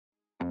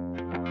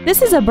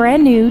This is a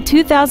brand new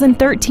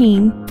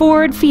 2013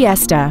 Ford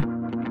Fiesta.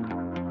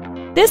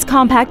 This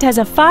compact has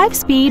a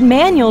 5-speed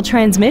manual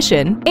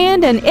transmission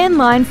and an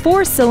inline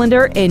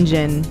 4-cylinder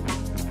engine.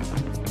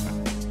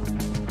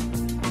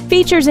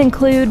 Features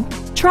include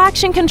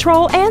traction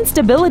control and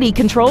stability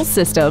control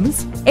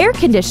systems, air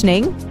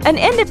conditioning, an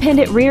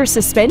independent rear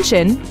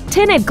suspension,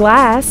 tinted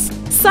glass,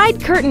 side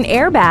curtain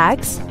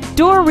airbags,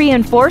 door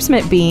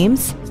reinforcement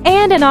beams,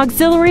 and an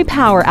auxiliary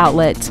power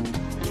outlet.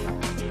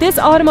 This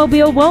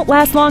automobile won't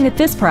last long at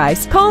this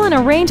price. Call and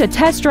arrange a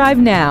test drive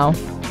now.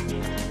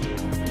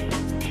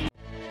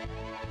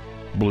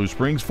 Blue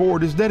Springs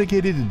Ford is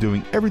dedicated to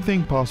doing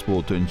everything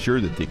possible to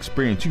ensure that the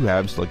experience you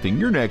have selecting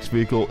your next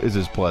vehicle is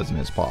as pleasant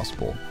as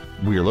possible.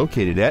 We are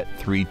located at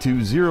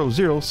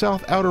 3200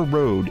 South Outer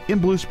Road in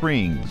Blue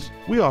Springs.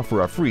 We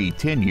offer a free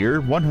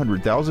 10-year,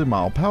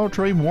 100,000-mile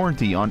powertrain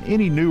warranty on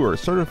any new or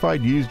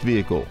certified used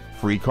vehicle,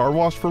 free car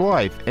wash for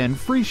life, and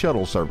free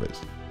shuttle service.